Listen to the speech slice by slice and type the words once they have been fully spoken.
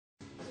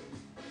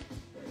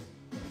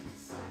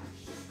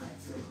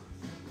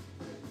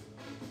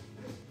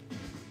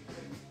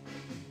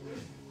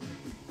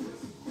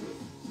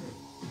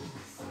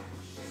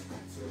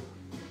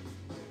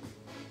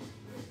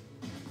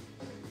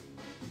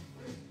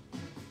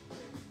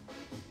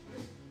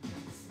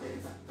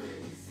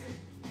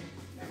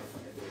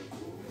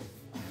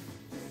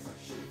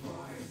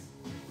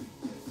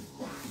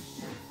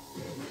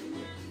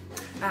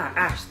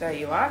Ash, there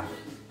you are.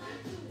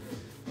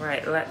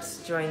 Right,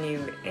 let's join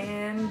you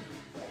in.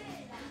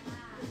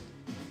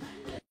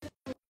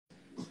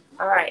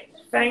 All right,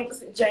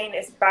 thanks. Jane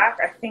is back.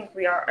 I think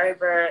we are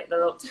over the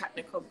little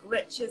technical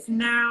glitches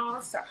now,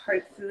 so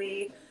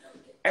hopefully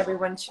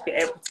everyone should be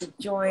able to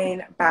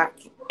join back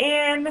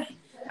in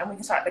and we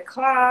can start the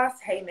class.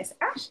 Hey, Miss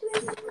Ashley.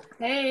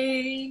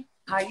 Hey.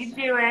 How you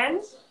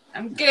doing?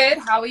 I'm good.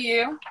 How are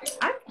you?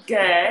 I'm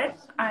good.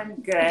 I'm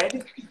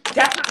good.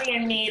 Definitely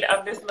in need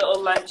of this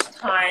little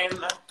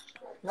lunchtime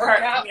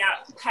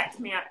peck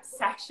me up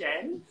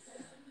session.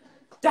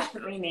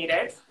 Definitely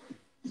needed.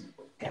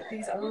 Get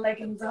these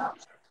leggings up.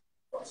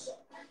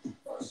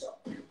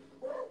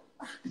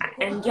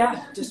 And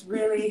yeah, just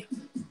really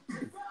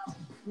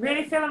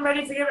feeling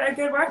ready to give it a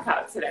good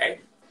workout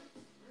today.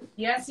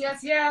 Yes,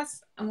 yes,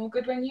 yes. I'm all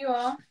good when you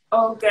are.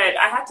 Oh, good.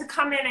 I had to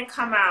come in and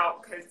come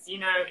out because, you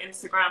know,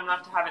 Instagram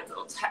love to have its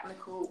little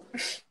technical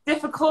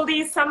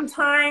difficulties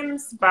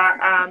sometimes. But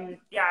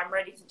yeah, I'm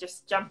ready to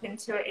just jump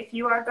into it. If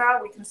you are, girl,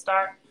 we can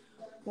start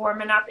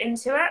warming up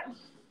into it.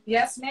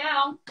 Yes,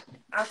 ma'am.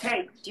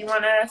 Okay. Do you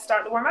want to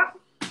start the warm up?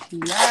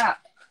 Yeah.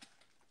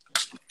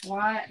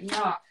 Why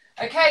not?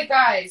 Okay,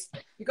 guys.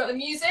 You got the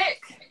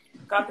music?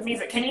 Got the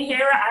music. Can you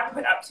hear it? I haven't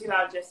put it up too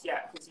loud just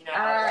yet because, you know,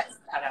 it's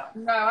cut out.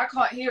 No, I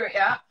can't hear it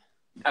yet.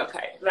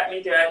 Okay, let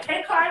me do it.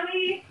 Hey,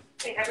 Carly.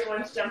 I think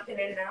everyone's jumping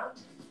in now.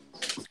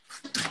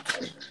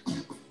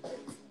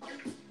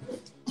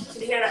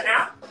 Can you hear that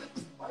now?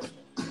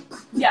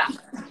 Yeah.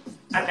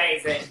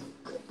 Amazing.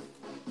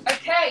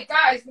 Okay,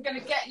 guys, we're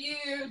going to get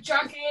you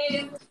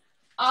jogging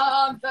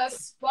on the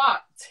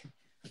spot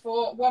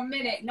for 1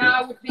 minute.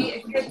 Now would be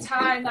a good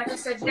time, like I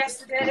said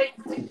yesterday,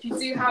 if you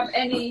do have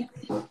any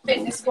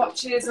fitness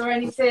watches or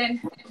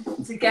anything,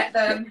 to get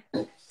them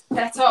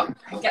set up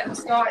and get them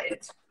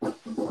started.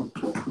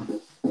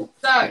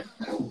 So,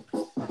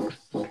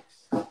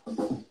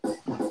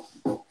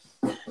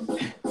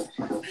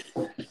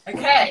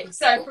 okay,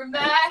 so from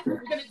there,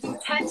 we're going to do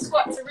 10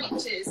 squats and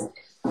reaches.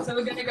 So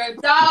we're going to go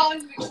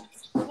down, reach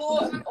the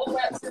floor, all the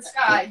way up to the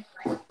sky.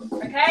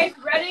 Okay,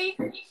 ready?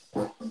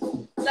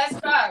 Let's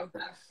go.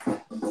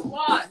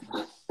 1,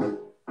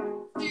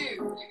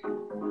 2,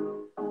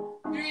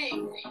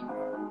 3,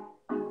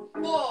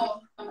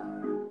 4,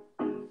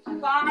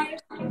 5,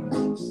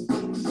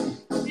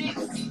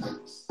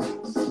 6,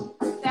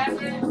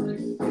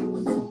 7,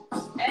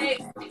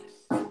 8,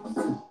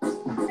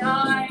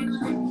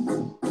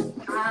 9,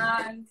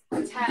 and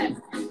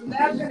 10. From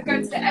there, we're going to go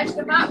to the edge of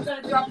the mat. We're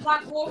going to do our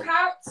plank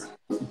walkout.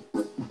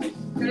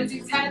 We're going to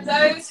do 10 of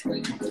those.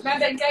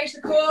 Remember, engage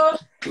the core.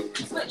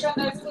 Switch on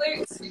those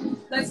glutes.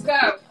 Let's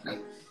go.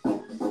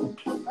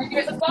 When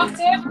you're at the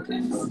bottom,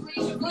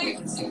 squeeze your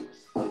glutes.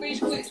 Squeeze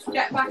your glutes to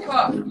get back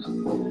up.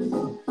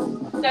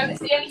 Don't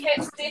see any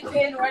hips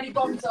dipping or any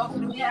bums off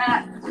in the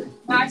air.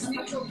 Nice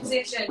neutral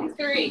position.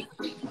 3,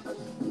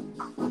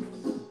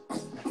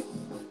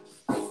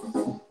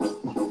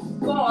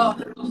 4,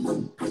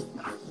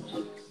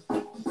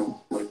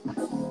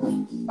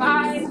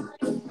 5,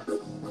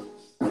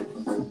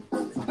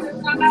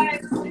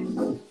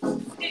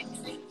 6,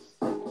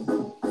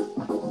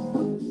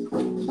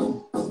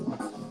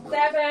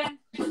 7,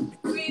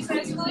 squeeze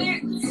those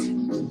glutes.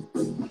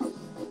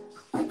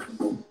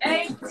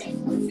 8,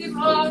 2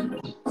 more.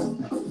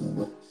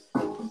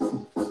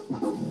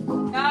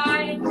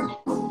 9,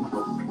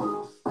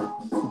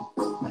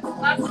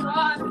 last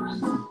one.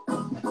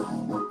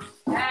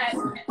 10.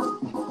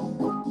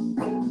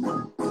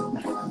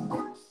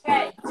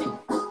 Okay,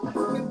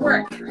 good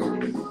work.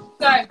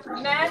 So, from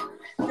there,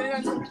 we're going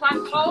to go to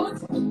plank hold.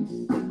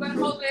 I'm going to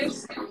hold this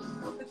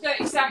for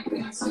 30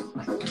 seconds.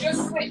 Just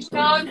switch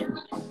on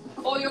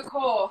all your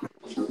core.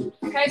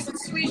 Okay, so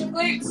squeeze your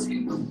glutes.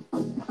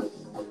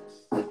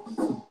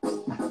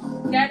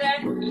 Together,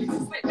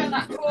 switch on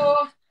that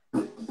core.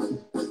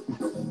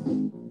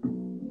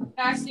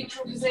 Nice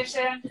neutral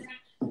position.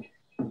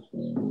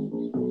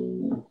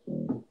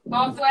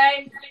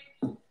 Halfway.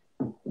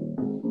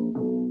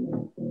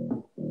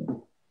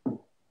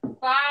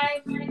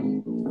 5,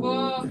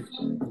 4,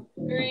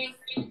 3,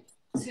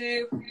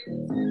 2,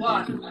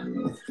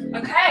 1.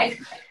 Okay,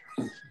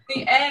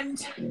 the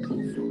end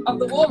of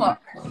the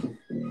warm-up.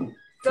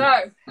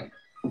 So,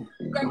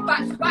 we're going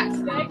back to back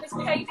today, Miss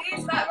KD,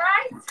 is that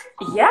right?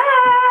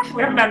 Yeah,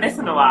 we haven't done this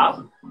in a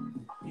while.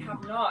 We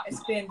have not,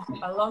 it's been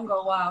a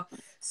longer while.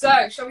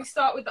 So, shall we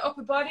start with the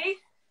upper body?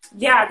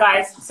 Yeah,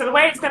 guys. So the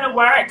way it's going to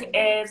work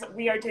is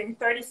we are doing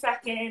 30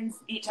 seconds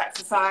each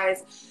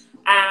exercise.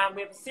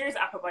 We have a series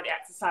of upper body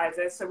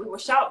exercises. So we will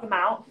shout them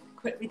out,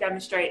 quickly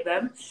demonstrate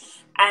them,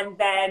 and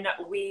then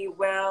we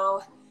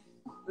will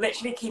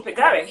literally keep it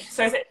going.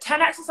 So is it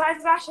 10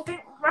 exercises, Ash, I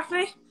think,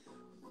 roughly?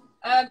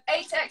 8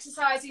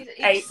 exercises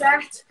each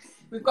set.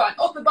 We've got an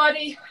upper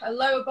body, a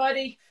lower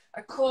body,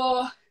 a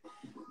core,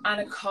 and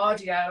a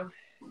cardio.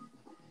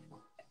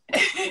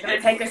 You're going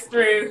to take us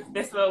through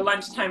this little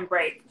lunchtime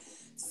break.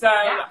 So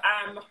Yeah.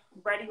 I'm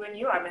ready when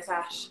you are, Miss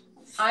Ash.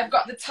 I've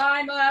got the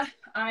timer.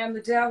 I am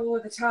the devil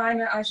with the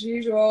timer as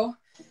usual.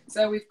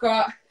 So we've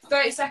got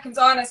 30 seconds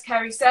on, as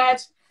Kerry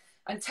said.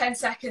 and 10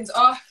 seconds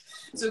off.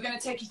 So we're going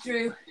to take you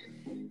through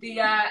the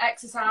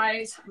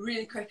exercise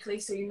really quickly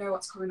so you know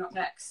what's coming up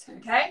next,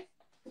 okay?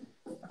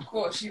 Of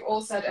course, you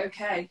all said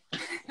okay.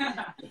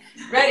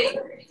 Ready?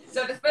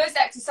 So the first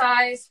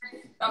exercise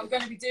that we're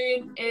going to be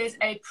doing is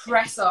a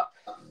press up.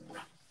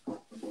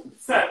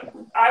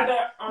 So either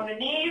on the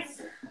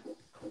knees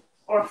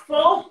or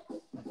full.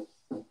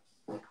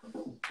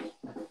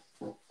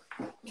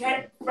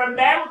 Okay, from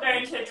there we're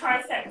going to a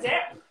tricep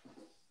dip.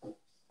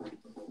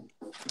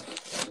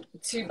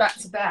 2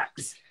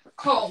 back-to-backs.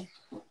 Cool.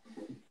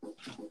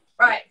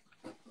 Right.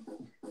 Are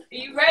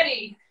you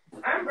ready?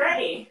 I'm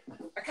ready.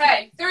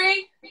 Okay,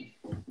 3,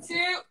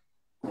 2,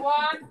 1.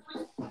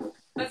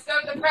 Let's go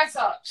with the press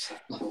ups.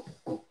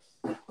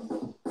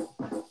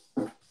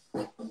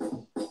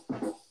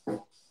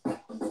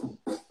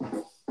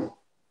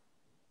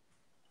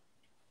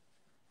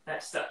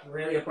 That stopped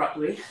really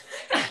abruptly.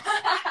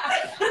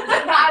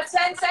 About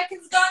 10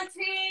 seconds gone,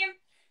 team.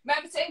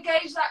 Remember to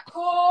engage that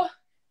core.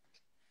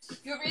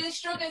 If you're really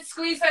struggling,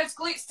 squeeze those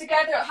glutes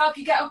together. It'll help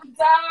you get up and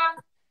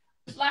down.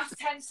 Last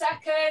 10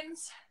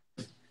 seconds.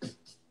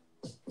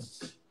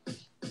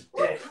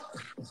 Good.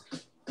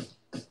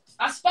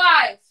 That's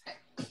 5,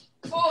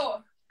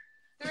 4,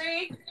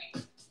 3,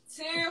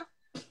 2,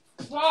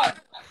 1.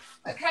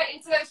 Okay,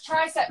 into those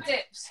tricep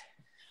dips.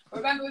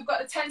 Remember, we've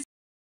got the 10.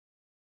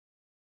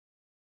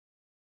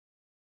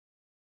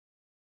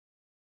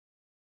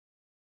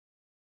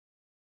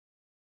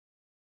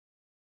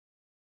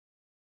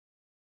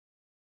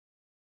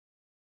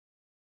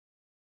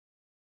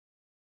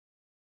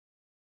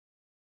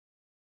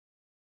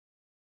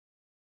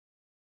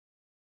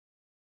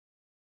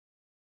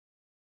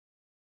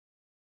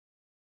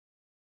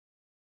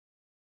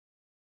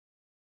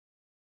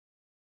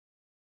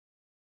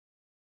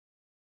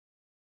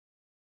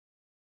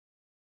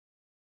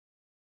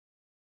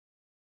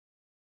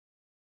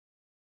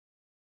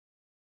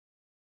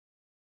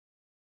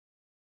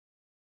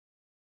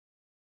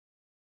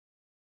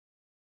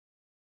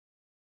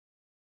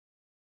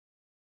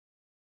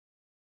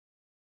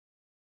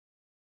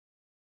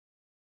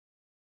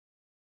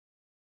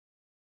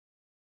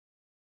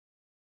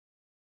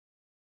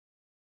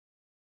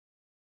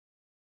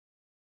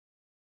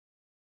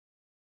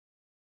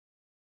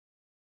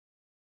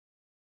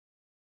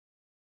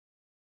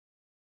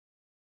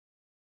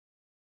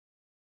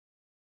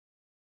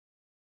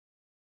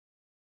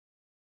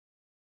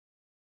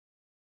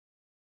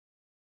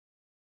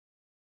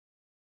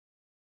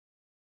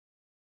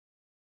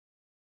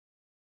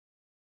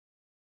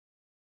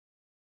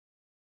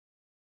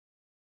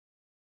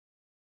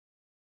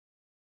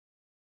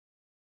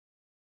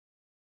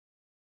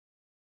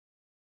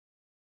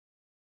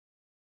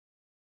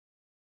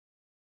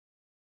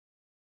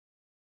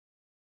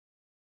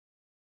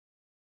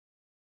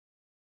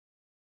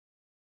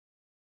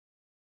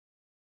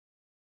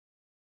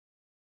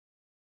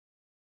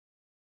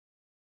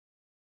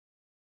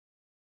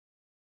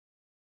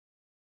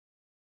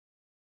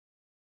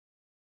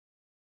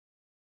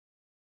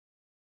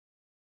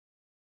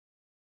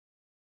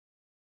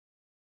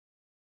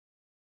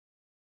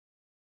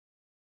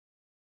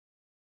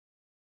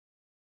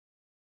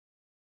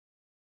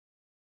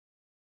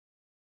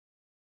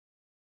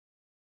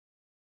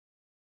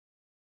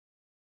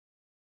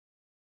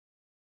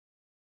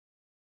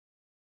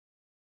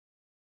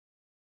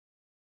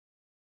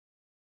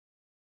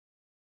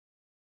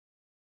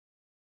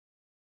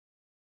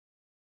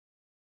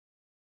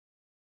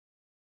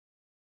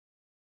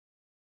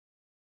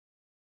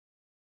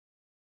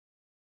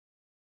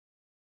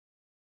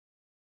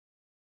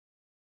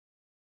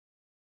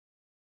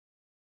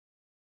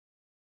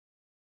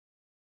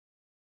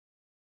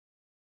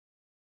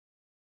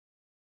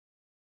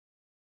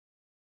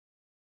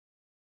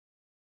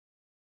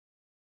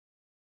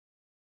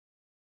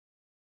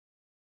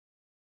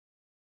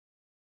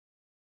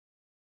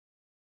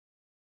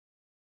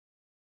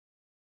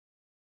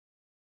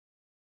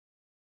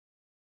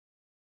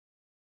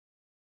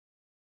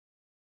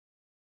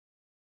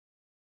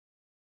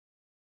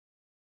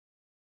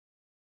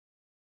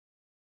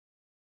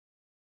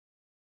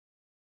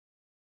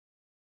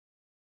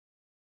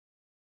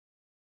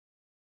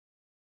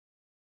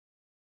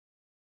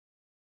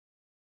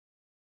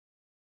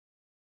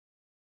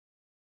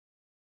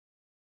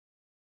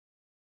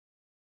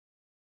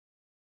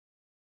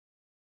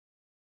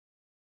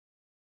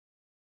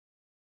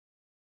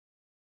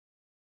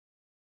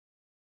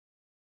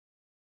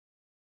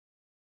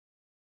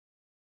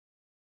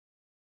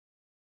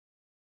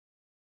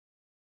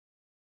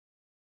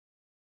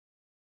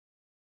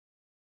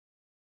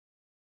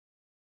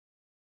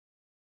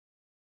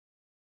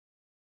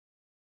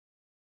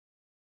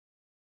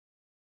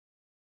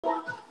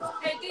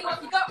 Hey, Dee,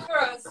 what you got for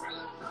us?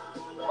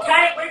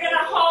 Okay, we're going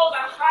to hold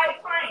a high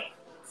plank.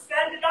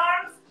 Extended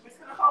arms, we're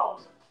just going to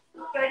hold.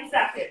 30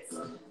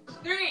 seconds.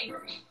 3,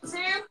 2,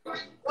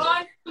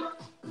 1.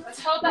 Let's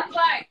hold that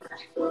plank.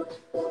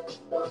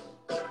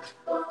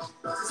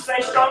 Just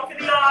stay strong for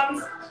the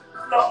arms.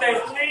 Lock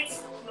those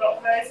glutes.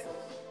 Lock those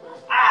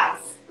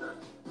abs.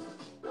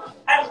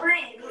 And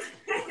breathe.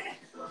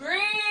 Breathe.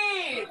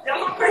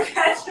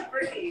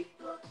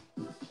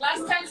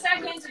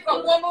 seconds. You've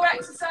got one more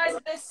exercise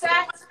of this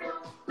set.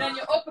 Then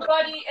your upper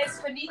body is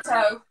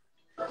finito.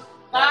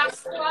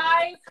 Last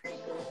 5,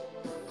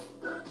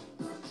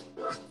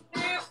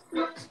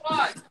 2,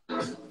 1.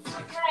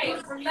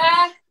 Okay, from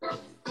there,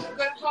 we're going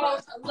to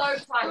hold a low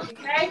plank,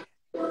 okay?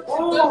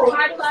 Low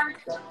high plank.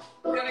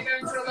 We're going to go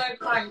into a low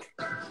plank.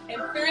 In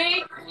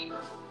 3,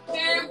 2,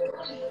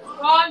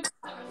 1.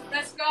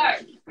 Let's go.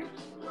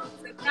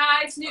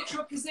 Nice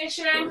neutral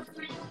position.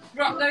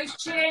 Drop those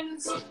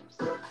chins.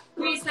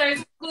 Squeeze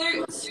those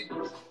glutes.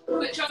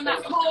 Switch on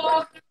that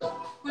core.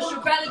 Push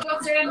your belly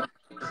button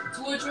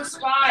towards your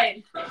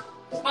spine.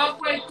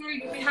 Halfway through,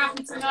 you'll be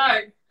happy to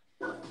know.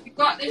 You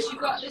got this, you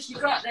got this, you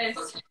got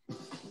this.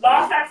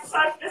 Last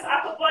exercise for this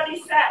upper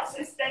body set,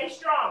 so stay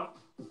strong.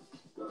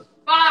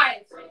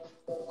 5,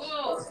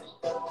 4,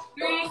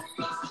 3,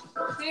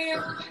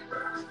 2,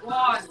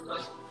 1.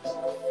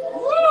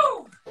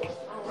 Woo!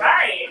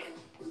 Alright.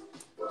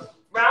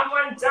 Round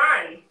 1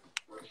 done.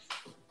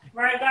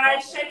 Right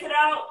guys, shake it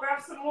out,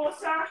 grab some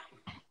water.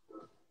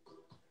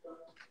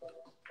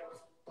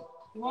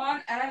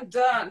 1 and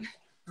done.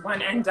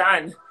 1 and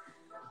done.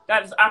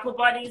 That is upper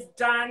body's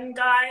done,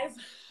 guys.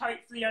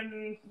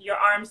 Hopefully your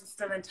arms are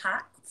still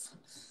intact.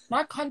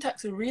 My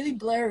contacts are really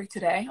blurry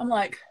today. I'm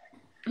like,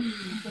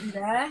 anybody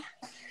there?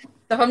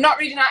 So if I'm not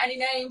reading out any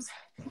names,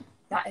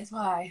 that is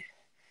why.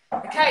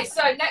 Okay,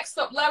 so next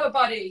up, lower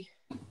body.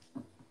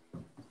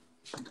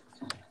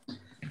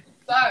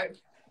 So,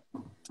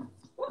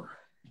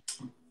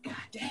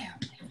 goddamn.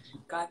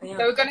 So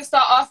we're going to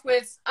start off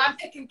with, I'm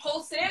picking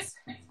pulses.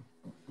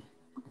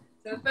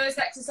 So the first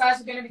exercise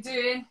we're going to be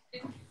doing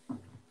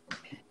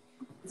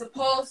is a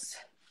pulse.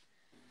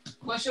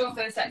 What's your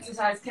first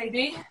exercise,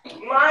 KB?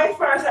 My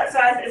first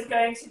exercise is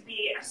going to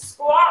be a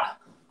squat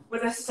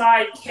with a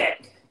side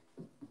kick.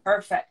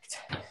 Perfect.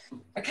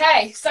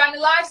 Okay, stand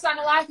alive, stand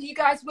alive. Are you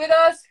guys with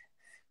us?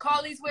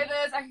 Carly's with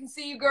us. I can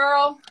see you,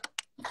 girl.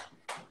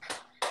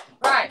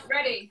 Right,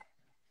 ready.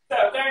 So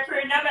going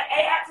through another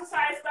 8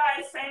 exercise,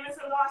 guys, same as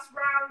the last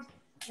round.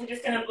 We're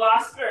just going to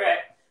blast through it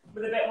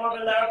with a bit more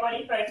of a lower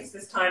body focus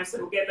this time, so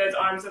we'll give those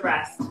arms a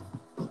rest.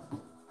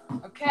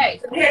 Okay.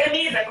 Can you hear the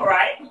music, all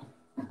right?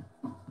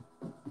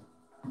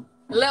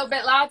 A little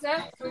bit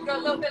louder. Can we go a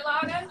little bit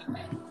louder?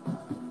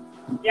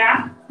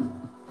 Yeah?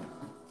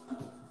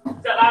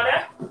 Is that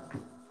louder?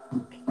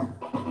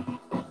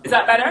 Is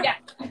that better? Yeah.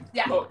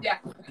 Yeah. Cool. Yeah.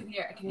 I can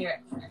hear it. I can hear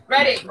it.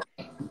 Ready?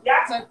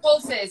 Yeah? So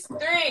pulses.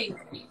 3,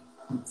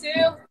 2,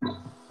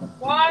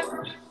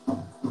 1.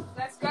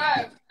 Let's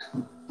go.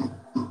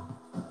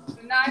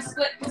 A nice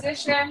split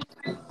position.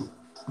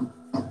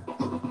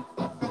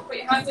 Put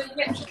your hands on your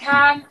hips if you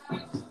can.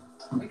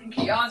 You can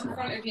keep your arms in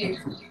front of you.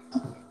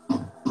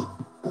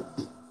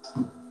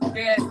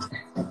 Good.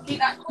 Keep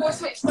that core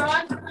switched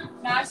on.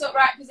 Nice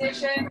upright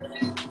position.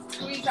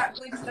 Squeeze that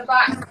glute to the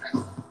back.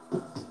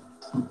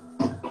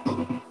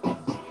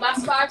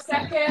 Last 5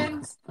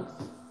 seconds.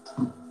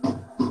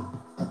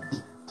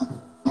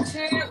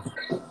 2,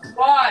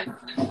 1.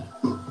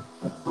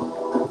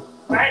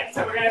 Right,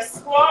 so we're going to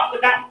squat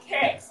with that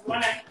kick. So we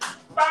want to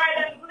fire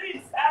them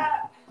glutes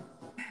up.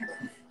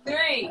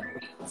 3,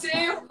 2,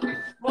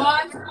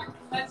 1.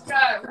 Let's go.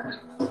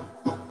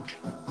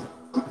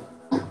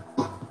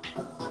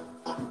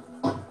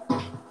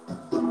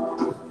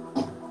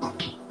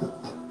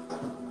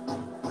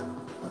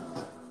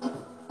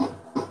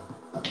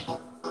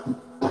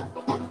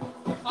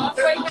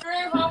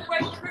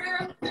 Halfway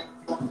through.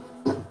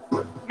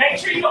 Make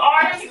sure you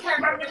are to come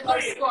from the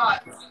glutes. Squat.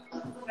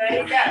 There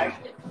you go.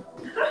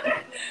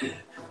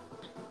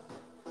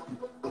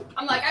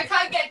 I'm like, I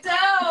can't get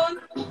down.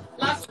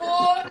 Last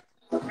 4,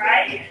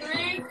 Right?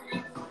 3,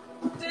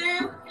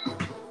 2,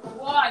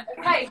 1.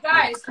 Okay,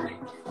 guys.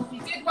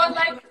 You did one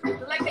leg,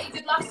 the leg that you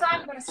did last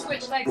time. I'm going to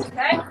switch legs,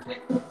 okay?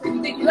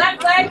 You did your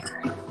left leg.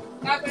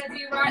 Now I'm going to do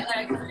your right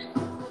leg.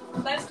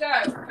 Let's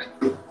go.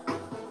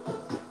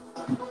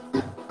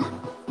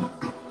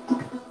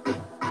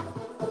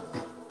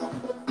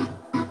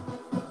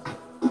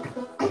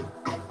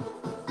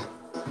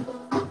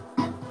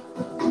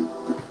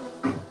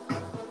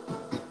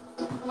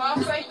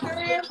 Halfway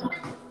through.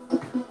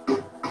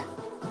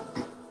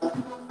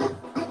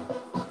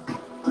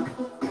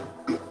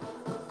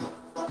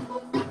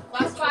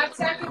 Last 5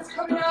 seconds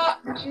coming up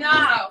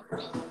now.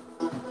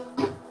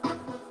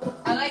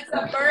 My legs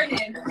are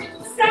burning. And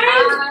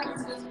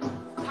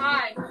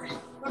time.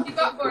 What have you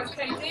got for us,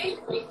 Katie?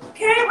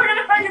 Okay, we're going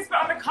to focus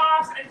on the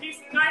calves and do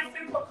some nice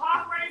simple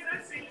calf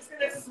raises. So you're just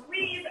going to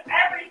squeeze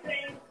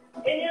everything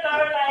in your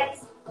lower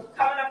legs,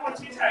 coming up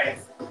onto your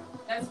toes.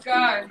 Let's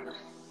go.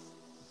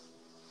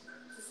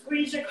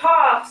 Squeeze your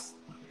calves,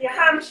 your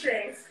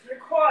hamstrings, your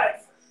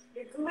quads,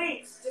 your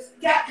glutes. Just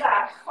get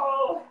that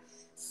whole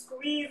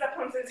squeeze up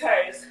onto the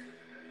toes.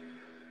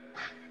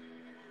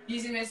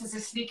 Using this as a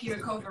sneaky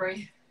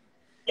recovery.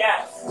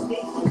 Yes.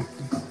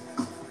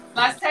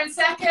 Last 10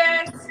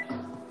 seconds.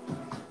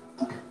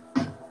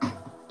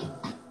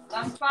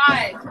 Last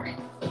 5.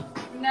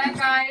 From there,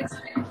 guys.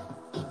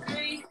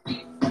 3, 2,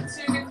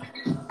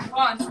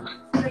 1.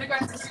 We're going to go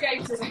into scale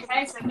shapers,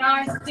 okay? So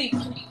nice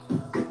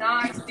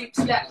deep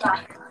step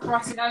back,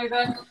 crossing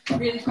over,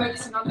 really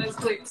focusing on those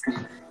glutes.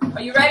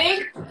 Are you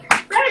ready?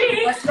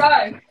 Ready? Let's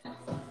go.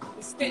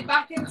 Sit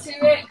back into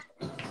it,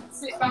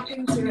 sit back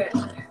into it.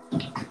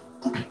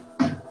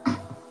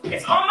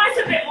 It's almost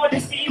a bit more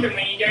deceiving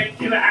when you don't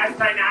do it as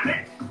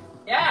dynamic.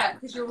 Yeah,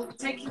 because you're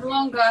taking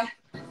longer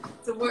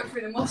to work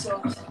through the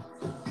muscles.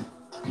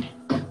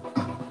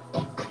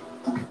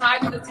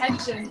 Tighten the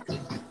tension.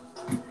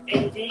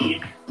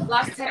 Indeed.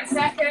 Last 10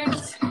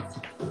 seconds.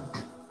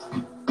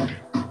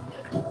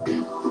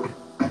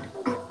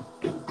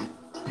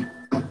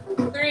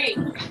 3,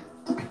 2,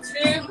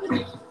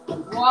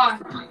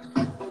 1.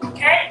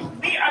 Okay,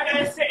 we are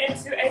going to sit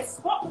into a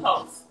squat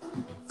pulse.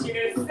 So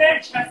you're going to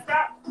sit, chest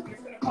up, you're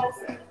just going to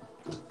pulse it.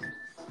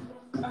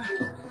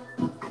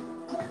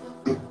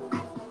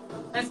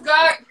 Let's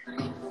go.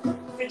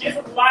 So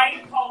just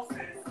light pulses.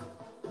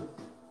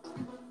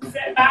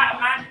 Sit back,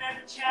 imagine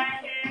there's a chair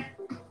here,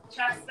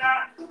 chest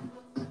up,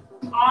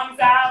 arms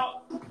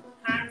out,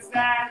 hands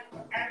there,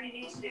 whatever you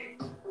need to do.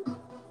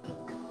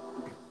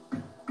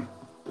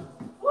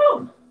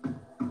 Woo!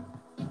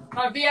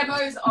 My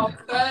VMOs are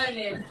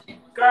burning.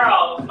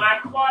 Girl, my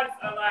quads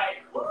are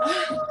like, woo!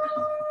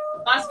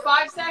 Last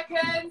 5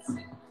 seconds.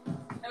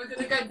 And we're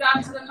going to go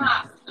down to the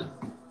mat.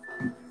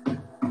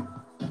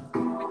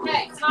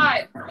 Okay,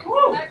 time.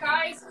 Woo! There,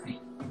 guys.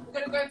 We're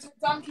going to go into a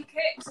donkey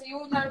kick. So you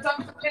all know a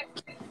donkey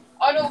kick.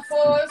 On all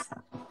fours.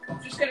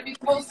 I'm just going to be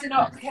pulsing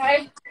up,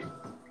 okay?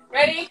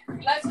 Ready?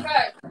 Let's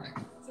go.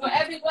 So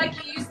whatever leg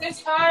you use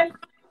this time,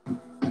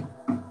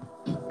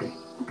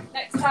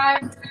 next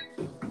time,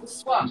 we'll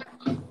swap.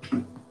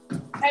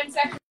 10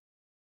 seconds.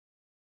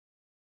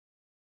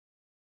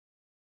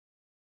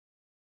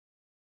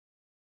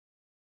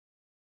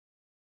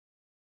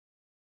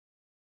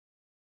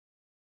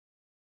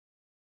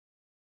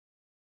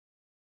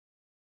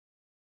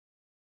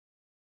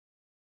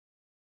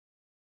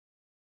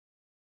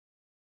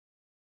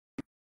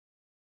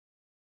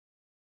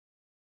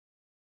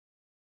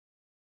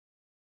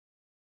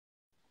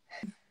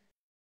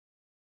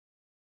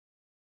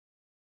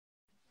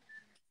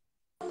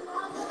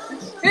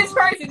 Who's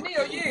praising, me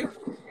or you?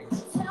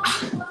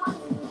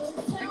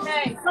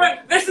 Okay. So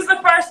this is the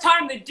first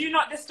time the do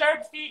not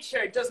disturb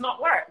feature does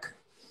not work.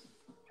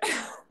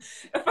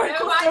 If I No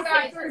go mind, so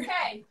guys. through.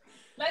 Okay.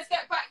 Let's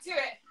get back to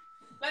it.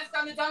 Let's go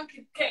on the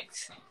donkey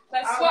kicks.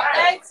 Let's All swap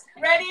right. legs.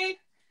 Ready?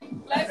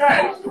 Let's Go.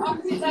 go.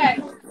 Opposite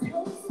leg.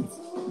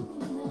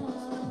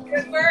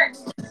 Good work.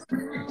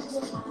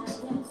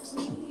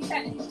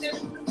 Technical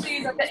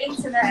difficulties of the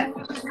internet.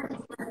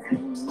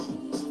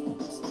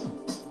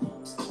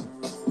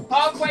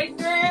 Halfway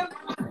through.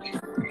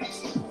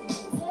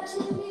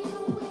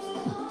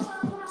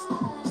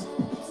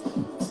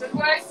 Good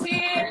work,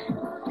 team.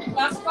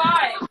 Last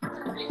 5,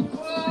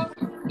 4,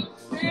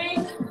 3,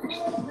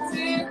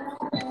 2,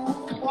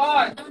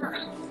 1.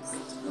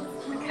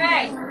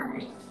 Okay,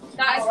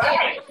 that is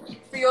it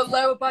for your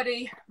lower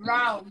body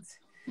round.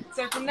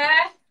 So from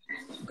there,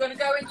 we're going to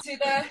go into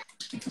the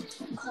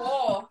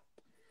core.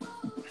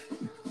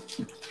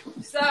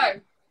 So,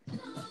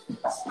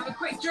 have a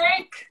quick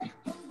drink.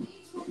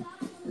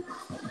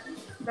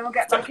 Then we'll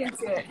get back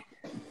into it.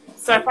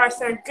 So far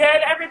so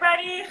good,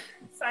 everybody.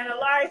 Sign of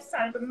life,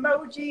 sign of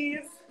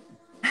emojis.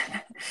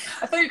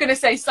 I thought you were going to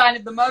say sign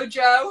of the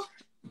mojo.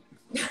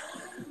 You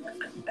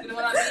know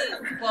what I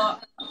mean?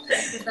 But I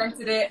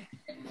presented it.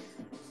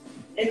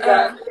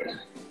 Exactly.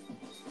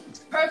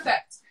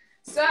 Perfect.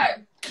 So,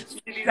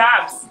 These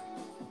abs.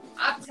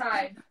 ab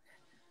time.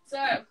 So,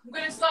 I'm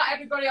going to start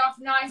everybody off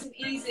nice and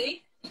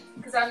easy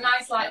because I'm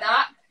nice like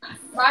that.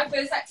 My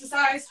first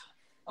exercise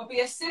will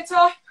be a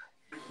sit-up.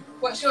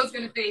 What's yours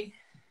going to be?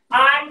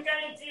 I'm going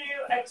to do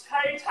a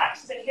toe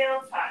touch to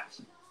heel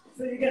touch.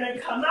 So you're going to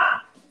come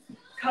up,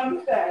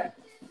 come there.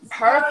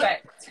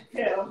 Perfect.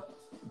 Heel.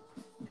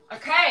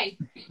 Okay.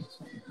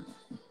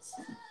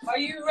 Are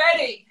you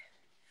ready?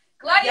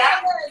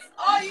 Gladiators,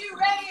 are you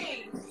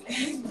ready?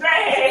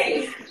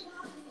 Ready.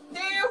 2,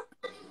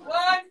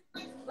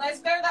 1. Let's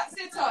go that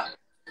sit-up.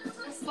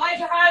 Slide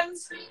your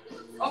hands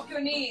off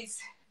your knees.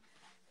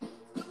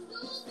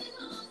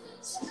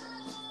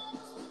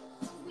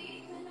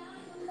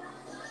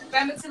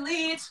 Remember to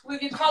lead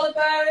with your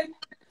collarbone,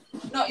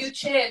 not your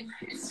chin.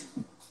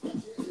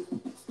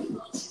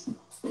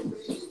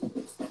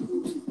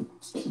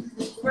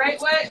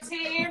 Great work,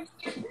 team.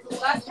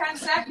 Last 10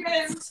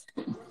 seconds.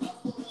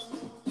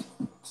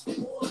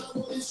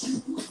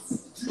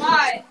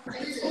 5,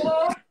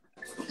 4,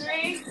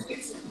 3,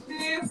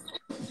 2,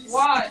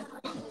 1.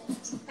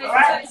 Take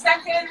 30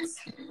 seconds.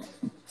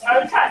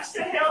 Toe touch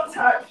to heel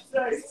touch.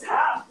 So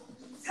tap,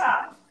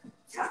 tap,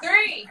 tap.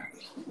 3,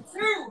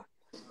 2,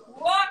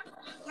 1.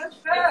 Let's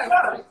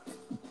go.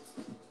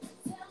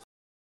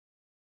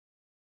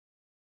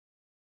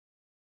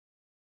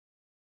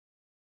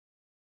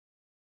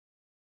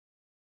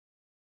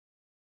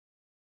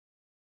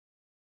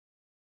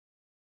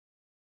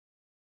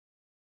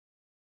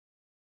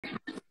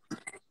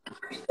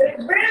 It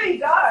really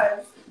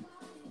does.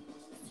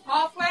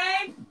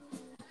 Halfway.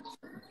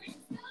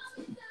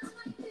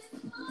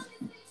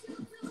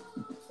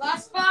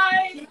 Last 5.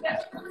 Keep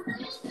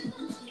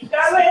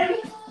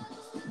going.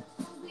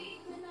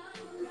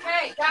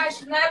 Okay, guys,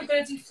 from there we're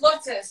going to do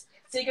flutters.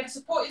 So you're going to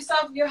support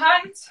yourself with your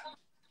hands.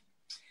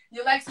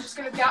 Your legs are just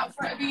going to be out in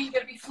front of you. You're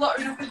going to be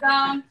fluttering up and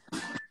down.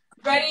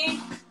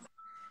 Ready?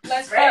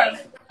 Let's go.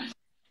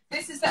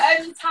 This is the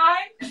only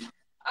time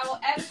I will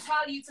ever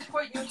tell you to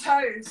point your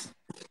toes.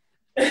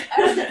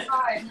 Every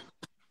time.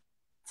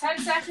 10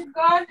 seconds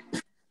gone.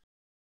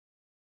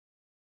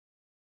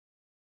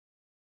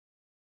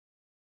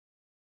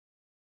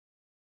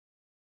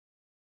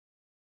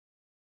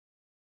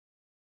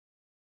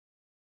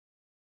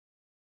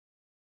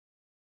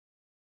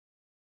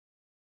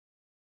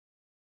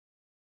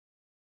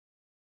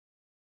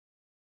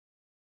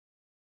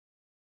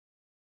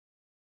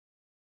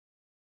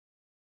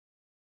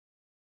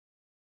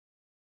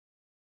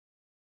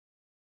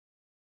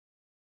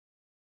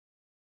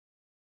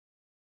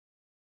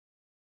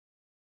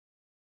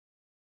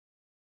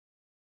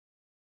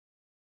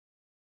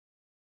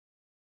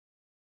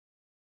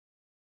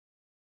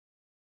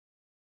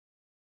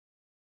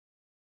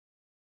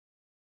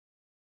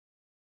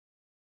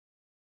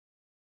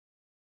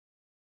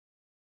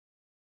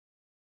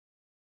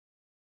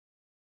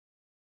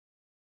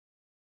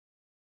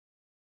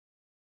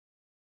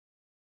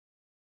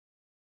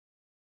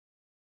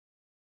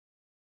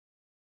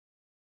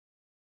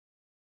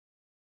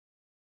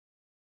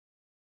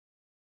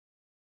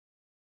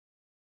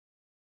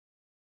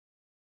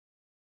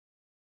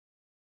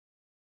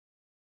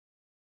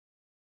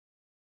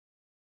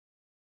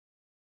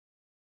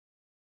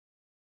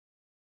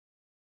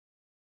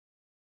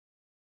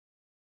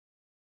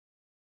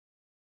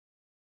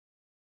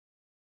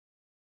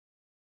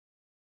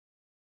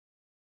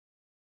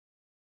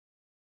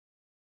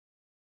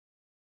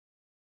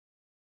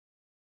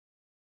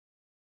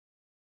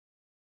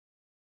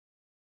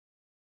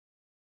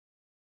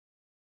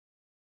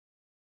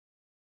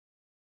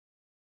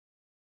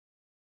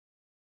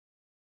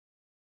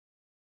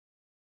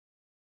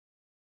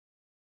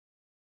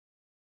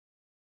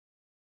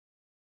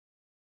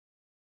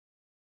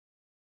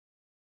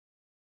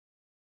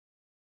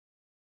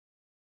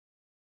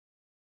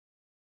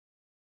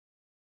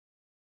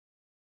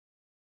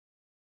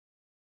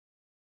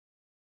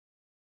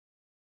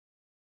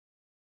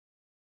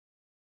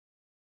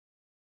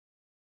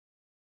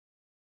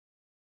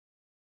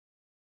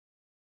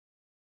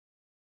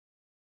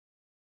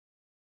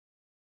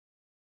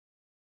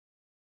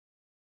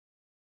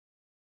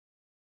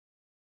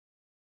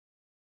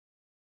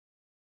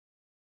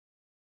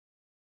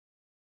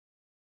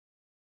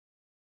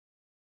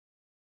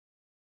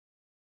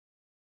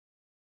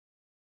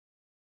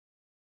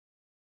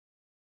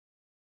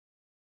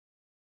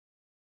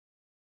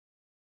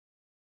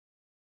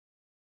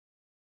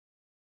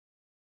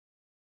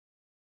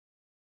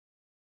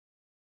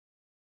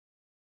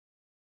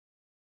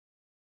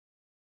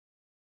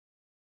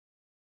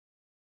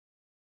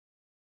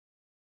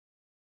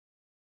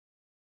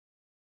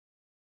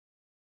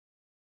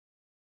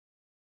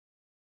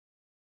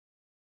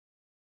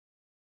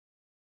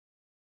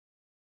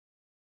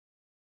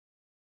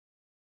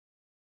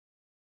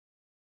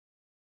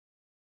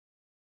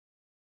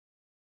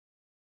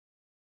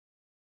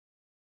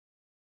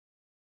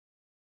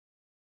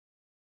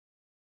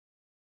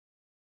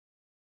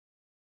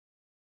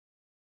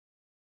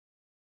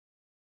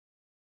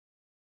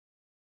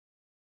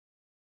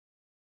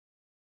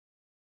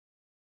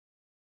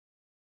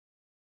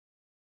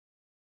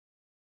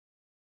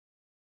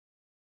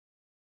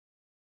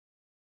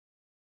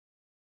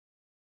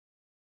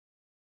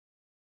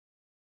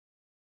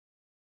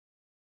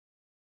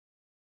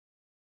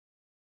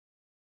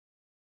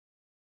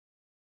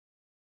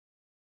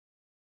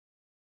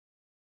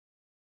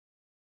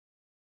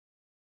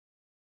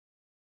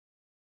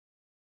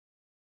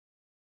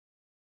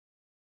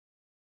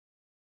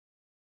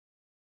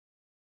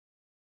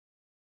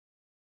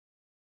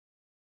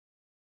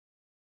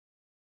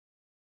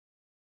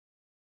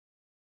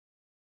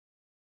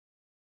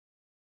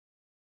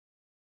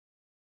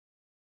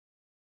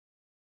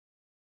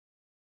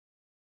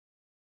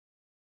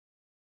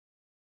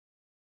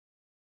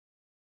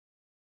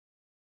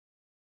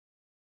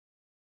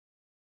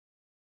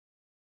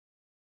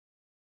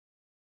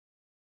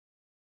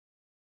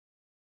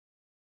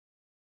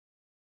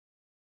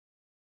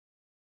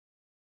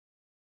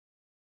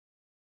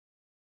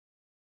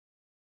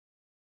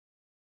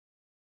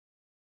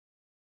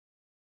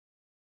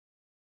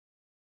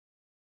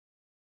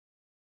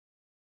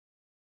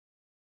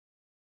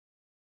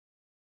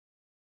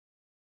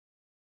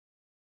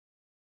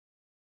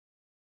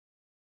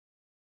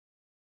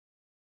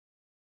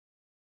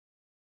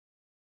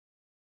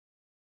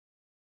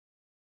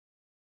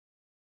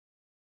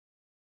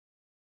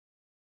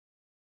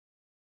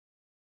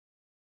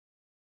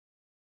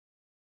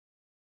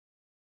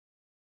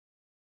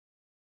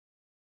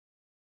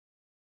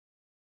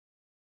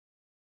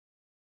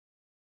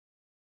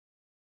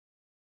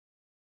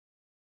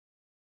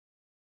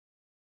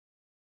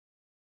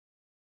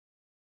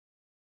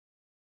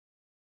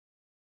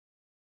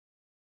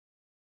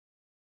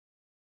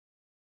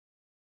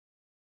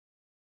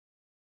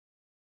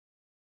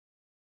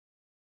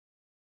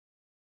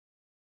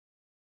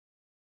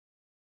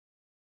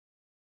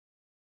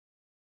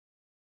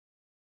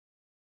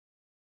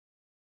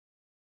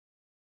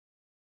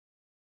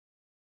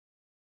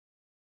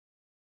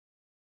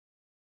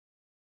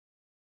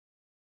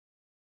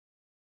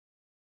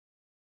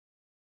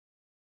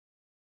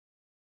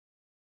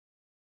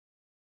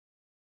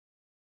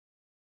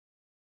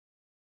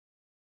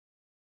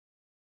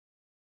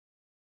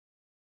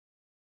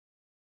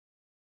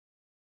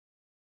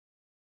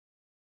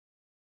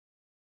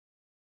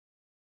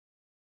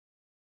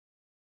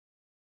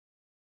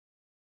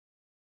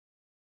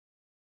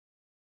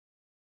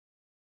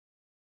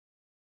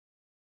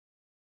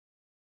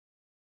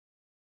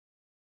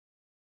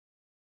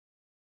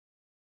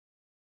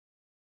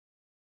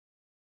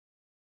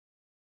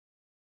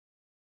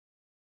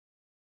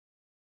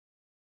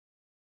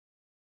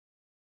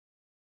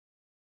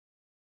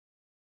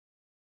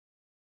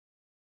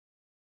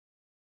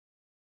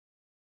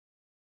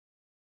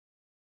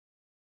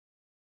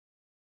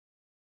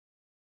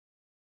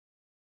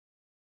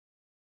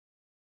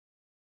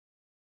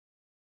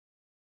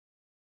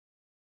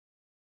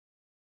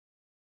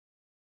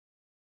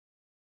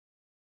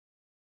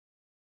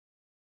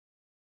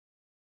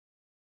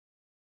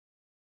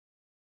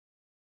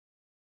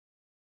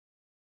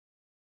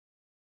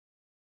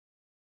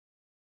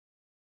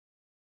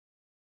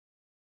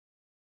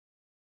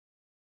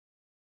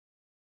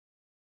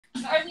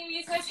 Not only are we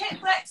using those hip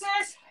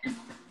flexors,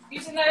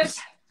 using those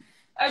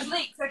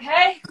obliques,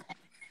 okay?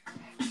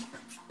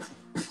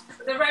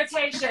 For the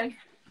rotation.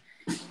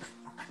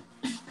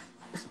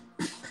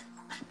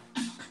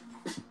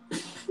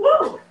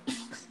 Woo!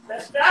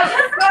 Let's go.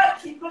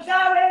 Keep it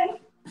going.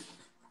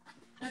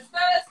 Let's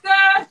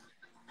go.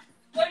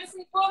 Let me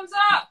see bums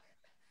up.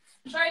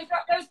 Try and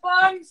drop those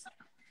bums.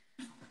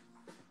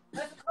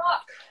 There's the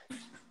clock.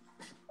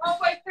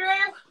 Halfway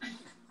through.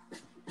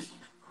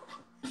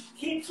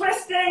 Keep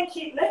twisting.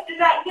 Keep lifting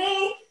that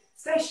knee.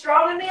 Stay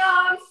strong in the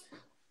arms.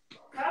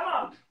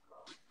 Come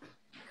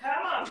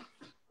on.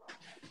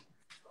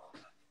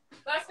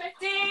 Last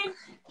 15.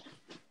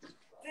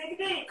 Dig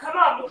deep. Come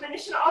on. We're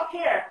finishing it off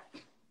here.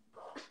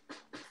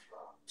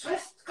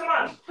 Twist. Come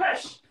on.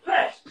 Push.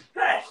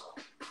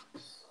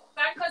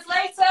 Backwards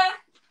later.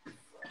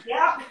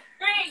 Yeah.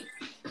 3,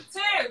 2,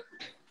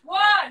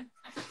 1.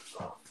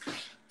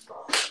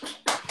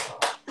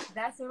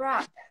 That's a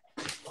wrap.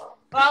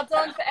 Well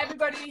done for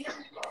everybody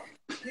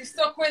who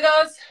stuck with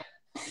us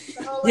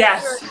the whole way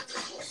Yes.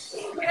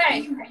 through.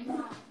 Okay,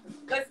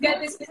 let's get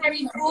this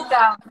very cool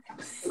down.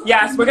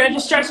 Yes, we're going to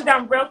just stretch it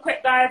down real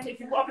quick, guys. If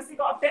you've obviously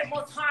got a bit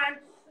more time,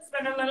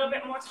 spend a little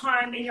bit more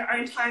time in your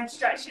own time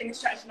stretching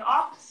it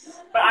off.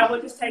 But I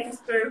will just take us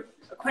through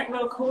a quick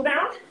little cool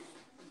down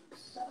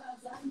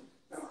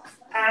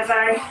as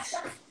I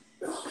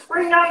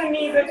bring down the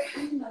music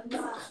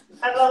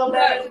a little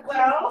bit as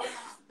well.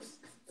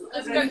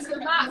 Let's go to the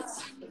mat.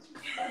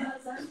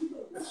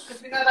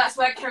 Because we know that's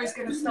where Kerry's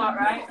going to start,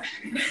 right?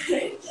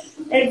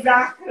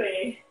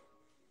 Exactly.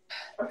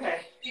 Okay.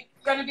 You're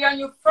going to be on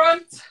your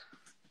front.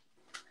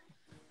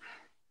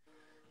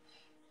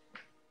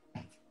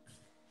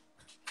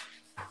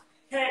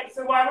 Okay,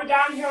 so while we're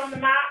down here on the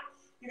mat,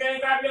 you're going to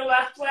grab your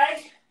left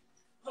leg,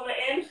 pull it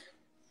in,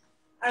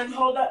 and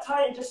hold that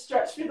tight and just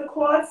stretch through the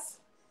quads.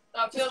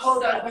 That feels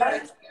hold so that there.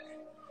 good.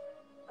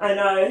 I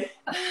know.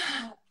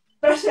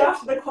 Especially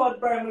after the quad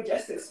burn we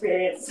just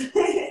experienced.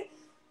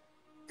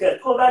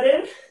 Good, pull that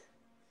in.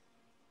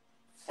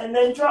 And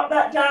then drop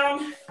that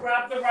down,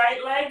 grab the right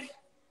leg,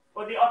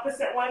 or the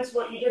opposite one to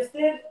what you just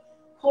did.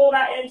 Pull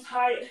that in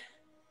tight.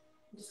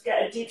 Just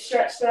get a deep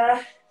stretch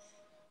there.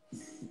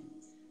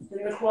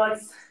 In the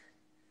quads.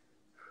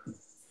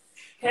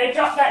 Okay,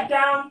 drop that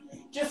down.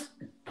 Just,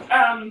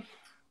 how do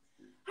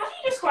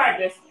you describe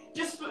this?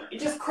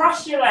 Just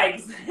cross your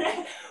legs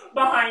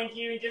behind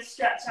you and just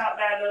stretch out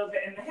there a little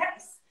bit in the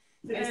hips.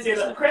 So just do a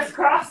little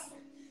crisscross.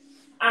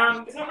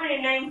 There's not really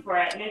a name for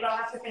it. Maybe I'll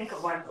have to think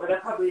of one, but there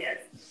probably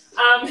is.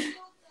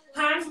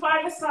 Hands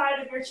by the side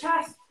of your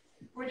chest.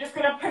 We're just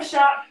going to push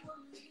up,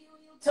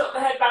 tilt the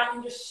head back,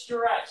 and just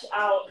stretch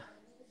out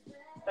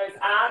those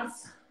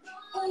abs.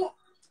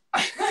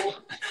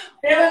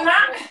 Feeling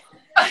that?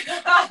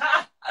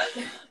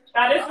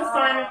 That is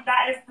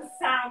the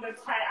sound of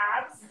tight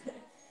abs.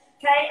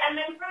 Okay, and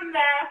then from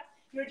there,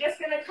 you're just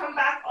going to come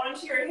back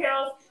onto your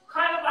heels,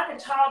 kind of like a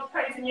child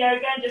pose in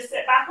yoga, and just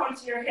sit back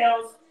onto your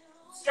heels,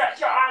 stretch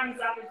your arms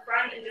up in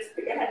front, and just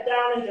put your head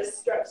down and just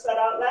stretch that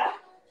out there.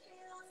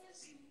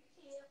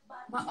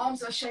 My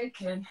arms are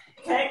shaking.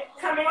 Okay,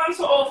 coming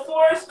onto all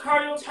fours,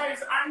 curl your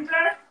toes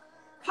under,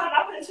 come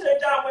up into a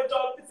downward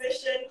dog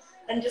position,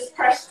 and just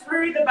press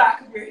through the back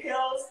of your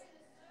heels,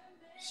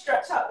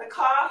 stretch out the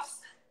calves.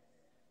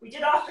 We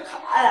did have to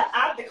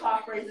add the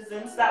calf raises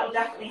in, so that will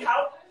definitely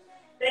help.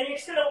 Then you're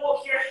just going to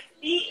walk your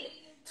feet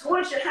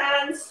towards your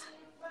hands.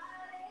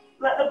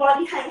 Let the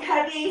body hang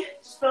heavy.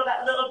 Just feel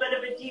that little bit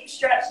of a deep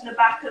stretch in the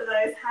back of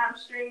those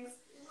hamstrings.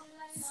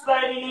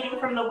 Slowly leading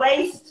from the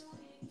waist.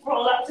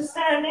 Roll up to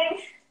standing.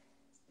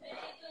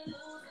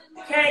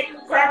 Okay,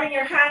 grabbing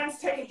your hands,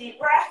 take a deep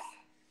breath.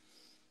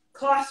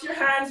 Clasp your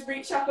hands,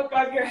 reach up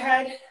above your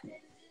head.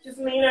 Just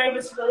lean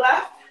over to the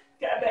left.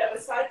 Get a bit of a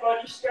side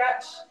body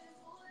stretch.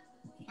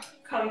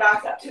 Come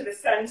back up to the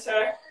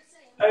center.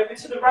 Over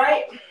to the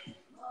right.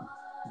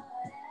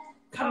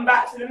 Come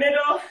back to the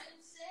middle.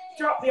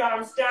 Drop the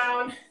arms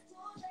down.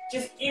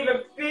 Just give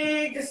a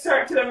big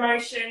circular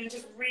motion.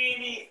 Just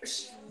really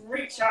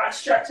reach out and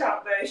stretch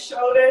out those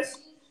shoulders.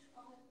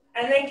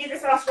 And then give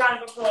yourself a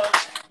round of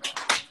applause.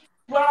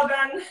 Well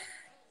done,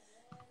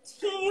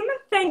 team.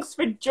 Thanks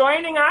for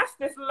joining us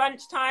this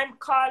lunchtime.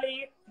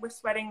 Carly, we're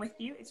sweating with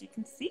you, as you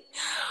can see.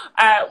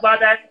 Well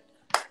done.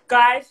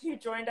 Guys who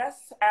joined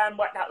us and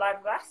worked out live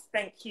with us,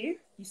 thank you.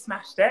 You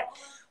smashed it.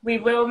 We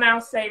will now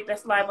save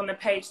this live on the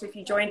page, so if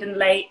you joined in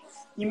late,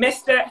 you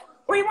missed it,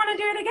 or you want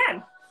to do it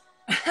again,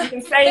 you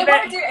can save it. They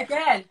want to do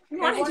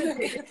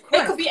it again.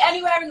 They could be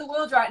anywhere in the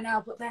world right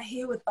now, but they're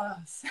here with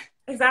us.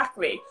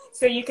 Exactly.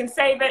 So you can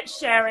save it,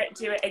 share it,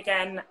 do it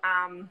again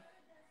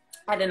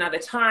at another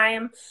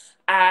time.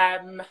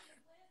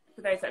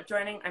 For those that are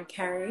joining, I'm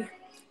Kerry.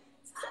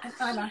 And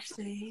I'm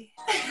Ashley.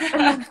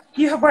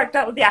 You have worked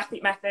out with the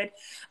athlete method.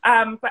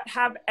 But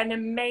have an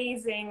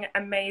amazing,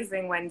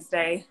 amazing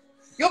Wednesday.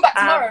 You're back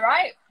tomorrow,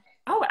 right?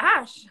 Oh,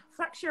 Ash,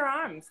 flex your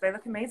arms. They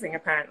look amazing,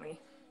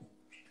 apparently.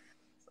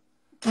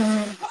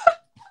 I'm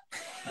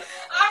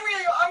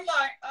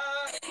like,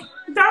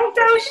 Don't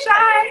go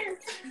shy.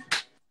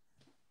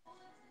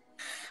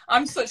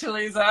 I'm such a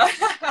loser.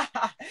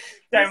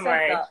 Don't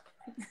worry.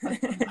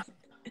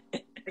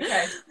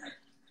 Okay.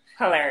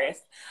 Hilarious.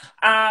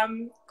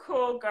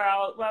 Cool,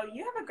 girl. Well,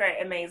 you have a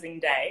great, amazing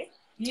day.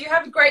 You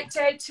have a great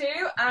day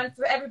too. And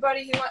for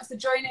everybody who wants to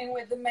join in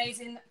with the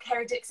amazing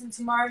Kerry Dixon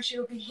tomorrow, she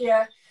will be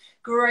here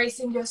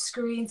gracing your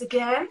screens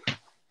again.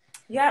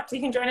 Yep, so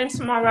you can join in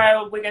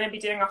tomorrow. We're going to be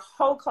doing a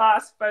whole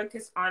class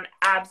focused on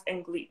abs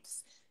and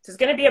glutes. So it's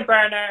going to be a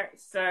burner.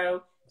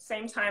 So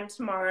same time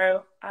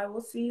tomorrow. I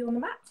will see you on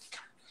the mat.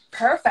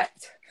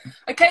 Perfect.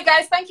 Okay,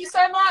 guys, thank you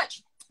so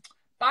much.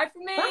 Bye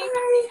from me.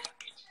 Bye.